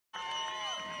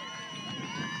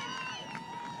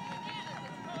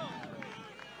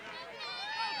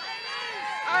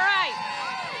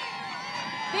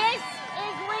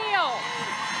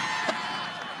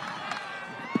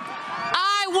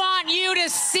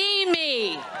see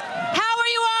me. How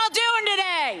are you all doing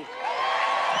today?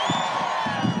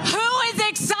 Who is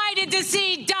excited to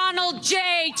see Donald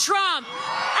J. Trump?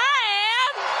 I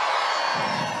am.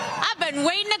 I've been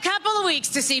waiting a couple of weeks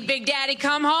to see Big Daddy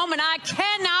come home, and I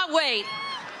cannot wait.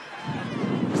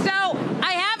 So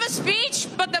I have a speech,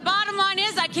 but the bottom line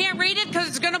is I can't read it because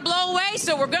it's going to blow away,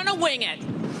 so we're going to wing it.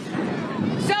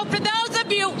 So for those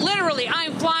of you, literally,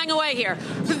 I'm flying away here.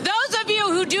 For those of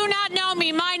you who do not know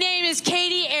me, my name is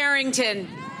Katie Arrington.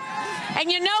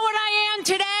 And you know what I am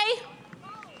today?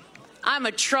 I'm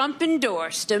a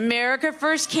Trump-endorsed America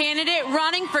First candidate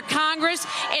running for Congress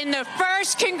in the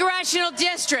 1st Congressional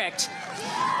District.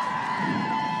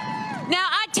 Now,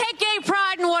 I take great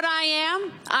pride in what I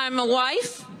am. I'm a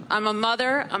wife, I'm a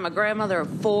mother, I'm a grandmother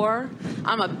of 4,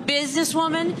 I'm a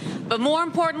businesswoman, but more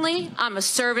importantly, I'm a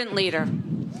servant leader.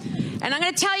 And I'm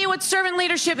going to tell you what servant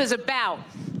leadership is about.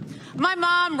 My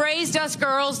mom raised us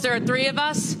girls, there are 3 of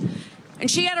us, and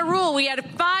she had a rule. We had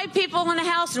 5 people in a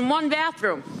house and 1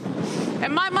 bathroom.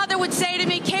 And my mother would say to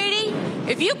me, Katie,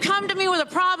 if you come to me with a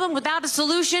problem without a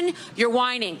solution, you're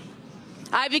whining.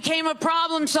 I became a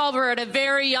problem solver at a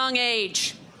very young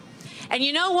age. And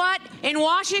you know what? In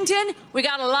Washington, we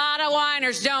got a lot of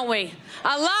whiners, don't we?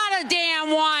 A lot of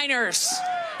damn whiners.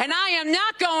 And I am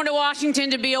not going to Washington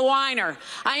to be a whiner.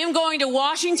 I am going to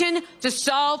Washington to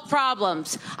solve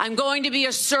problems. I'm going to be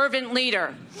a servant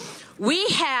leader. We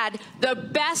had the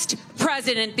best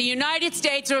president the United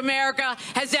States of America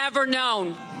has ever known.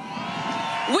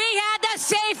 We had the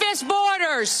safest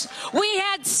borders. We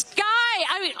had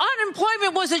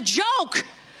unemployment was a joke.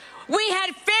 We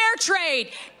had fair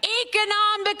trade,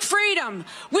 economic freedom.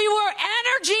 We were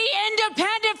energy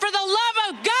independent. For the love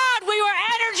of God, we were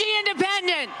energy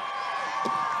independent.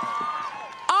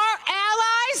 Our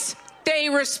allies, they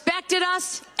respected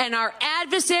us, and our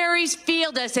adversaries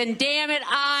failed us, and damn it,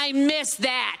 I miss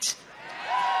that.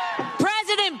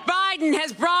 President Biden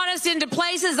has brought us into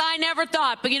places I never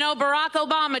thought, but you know, Barack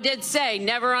Obama did say,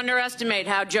 never underestimate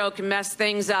how Joe can mess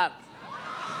things up.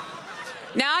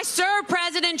 Now, I served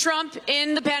President Trump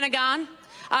in the Pentagon.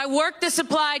 I worked the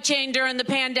supply chain during the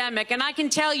pandemic, and I can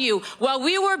tell you, while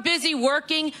we were busy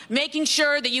working, making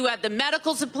sure that you had the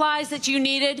medical supplies that you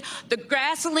needed, the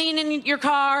gasoline in your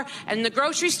car, and the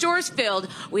grocery stores filled,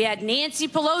 we had Nancy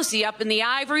Pelosi up in the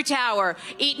ivory tower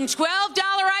eating $12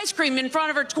 ice cream in front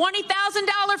of her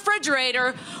 $20,000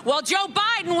 refrigerator while Joe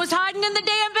Biden was hiding in the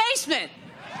damn basement.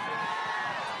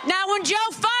 Now, when Joe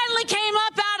finally came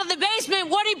up out of the basement,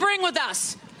 what did he bring with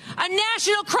us? A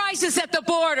national crisis at the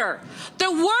border.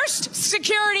 The worst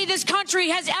security this country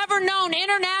has ever known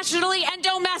internationally and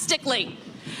domestically.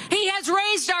 He has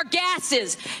raised our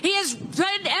gases. He has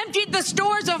emptied the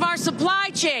stores of our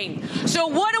supply chain. So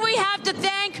what do we have to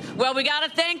thank? Well, we got to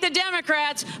thank the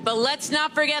Democrats, but let's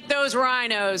not forget those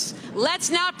rhinos. Let's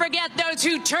not forget those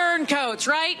who turncoats,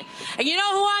 right? And you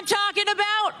know who I'm talking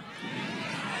about?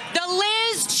 The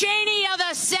Liz Cheney of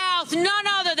the South, none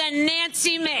other than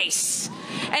Nancy Mace.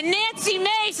 And Nancy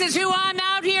Mace is who I'm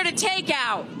out here to take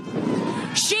out.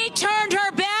 She turned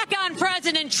her back on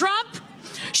President Trump.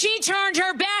 She turned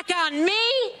her back on me.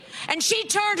 And she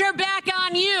turned her back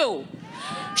on you.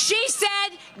 She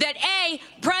said that, A,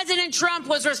 President Trump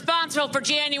was responsible for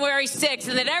January 6th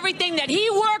and that everything that he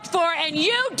worked for and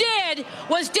you did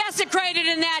was desecrated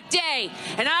in that day.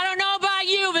 And I don't know about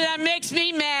you, but that makes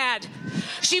me mad.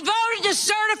 She voted to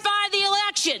certify the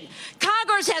election.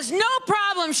 Congress has no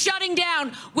problem shutting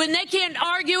down when they can't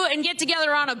argue and get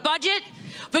together on a budget,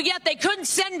 but yet they couldn't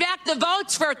send back the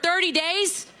votes for 30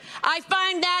 days. I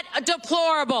find that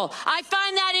deplorable. I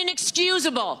find that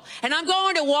inexcusable. And I'm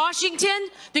going to Washington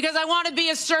because I want to be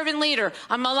a servant leader.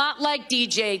 I'm a lot like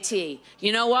DJT.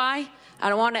 You know why? I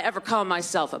don't want to ever call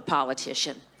myself a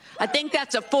politician. I think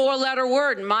that's a 4-letter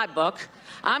word in my book.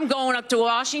 I'm going up to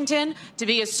Washington to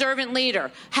be a servant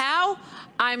leader. How?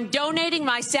 I'm donating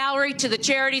my salary to the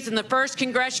charities in the 1st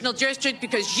Congressional District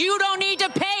because you don't need to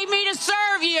pay me to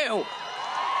serve you.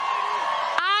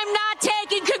 I'm not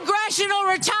taking congressional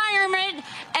retirement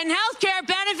and health care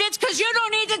benefits because you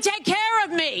don't need to take care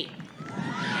of me.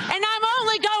 And I'm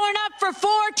only going up for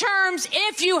 4 terms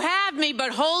if you have me,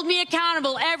 but hold me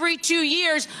accountable every 2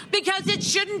 years because it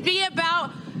shouldn't be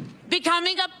about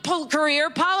becoming a career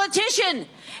politician.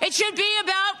 It should be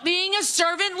about being a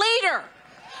servant leader.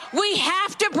 We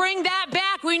have to bring that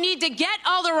back. We need to get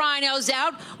all the rhinos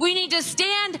out. We need to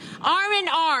stand arm in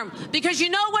arm because you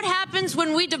know what happens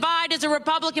when we divide as a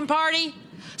Republican Party?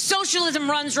 Socialism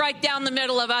runs right down the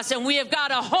middle of us, and we have got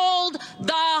to hold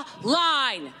the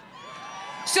line.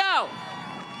 So,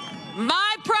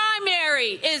 my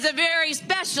primary is a very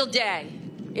special day.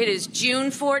 It is June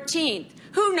 14th.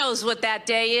 Who knows what that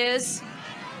day is?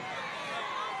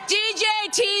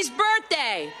 DJT's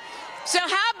birthday. So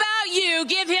how about you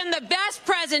give him the best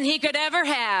present he could ever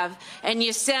have, and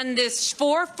you send this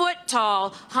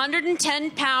 4-foot-tall,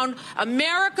 110-pound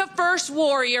America First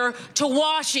warrior to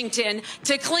Washington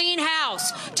to clean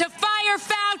house, to fire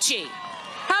Fauci.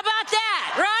 How about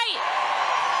that, right?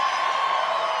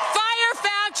 Fire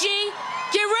Fauci,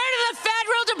 get rid of the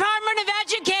Federal Department of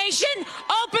Education,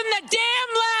 open the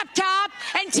damn laptop,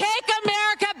 and take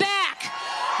America back.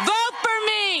 Vote for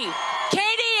me,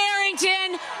 Katie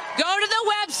Arrington. Go to the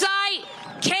website,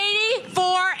 Katie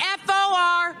for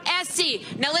F-O-R-S-C.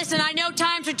 Now listen, I know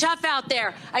times are tough out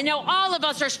there. I know all of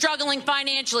us are struggling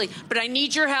financially, but I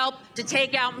need your help to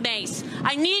take out Mace.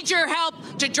 I need your help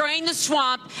to drain the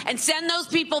swamp and send those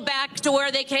people back to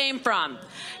where they came from.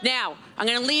 Now, I'm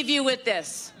going to leave you with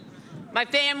this. My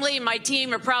family and my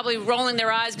team are probably rolling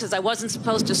their eyes because I wasn't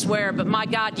supposed to swear, but my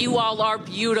God, you all are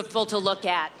beautiful to look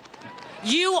at.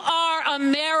 You are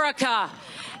America.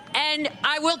 And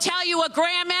I will tell you what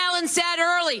Graham Allen said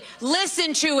early.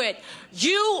 Listen to it.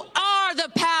 You are the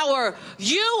power.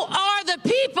 You are the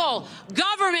people.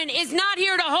 Government is not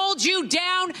here to hold you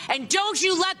down, and don't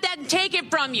you let them take it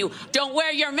from you. Don't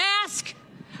wear your mask.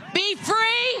 Be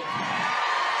free.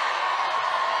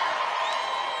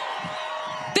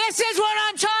 This is what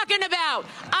I'm talking about.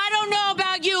 I don't know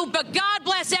about you, but God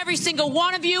bless every single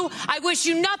one of you. I wish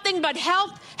you nothing but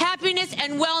health, happiness,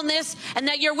 and wellness, and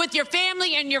that you're with your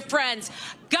family and your friends.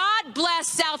 God bless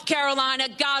South Carolina.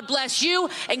 God bless you,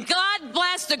 and God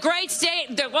bless the great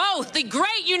state, the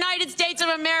great United States of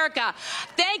America.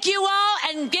 Thank you all,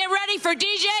 and get ready for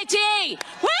DJT.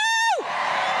 Woo!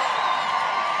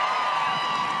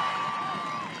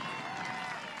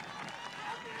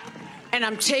 And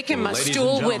I'm taking my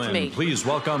stool with me. Please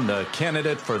welcome the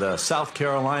candidate for the South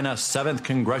Carolina 7th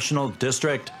Congressional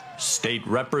District, State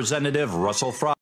Representative Russell Fry.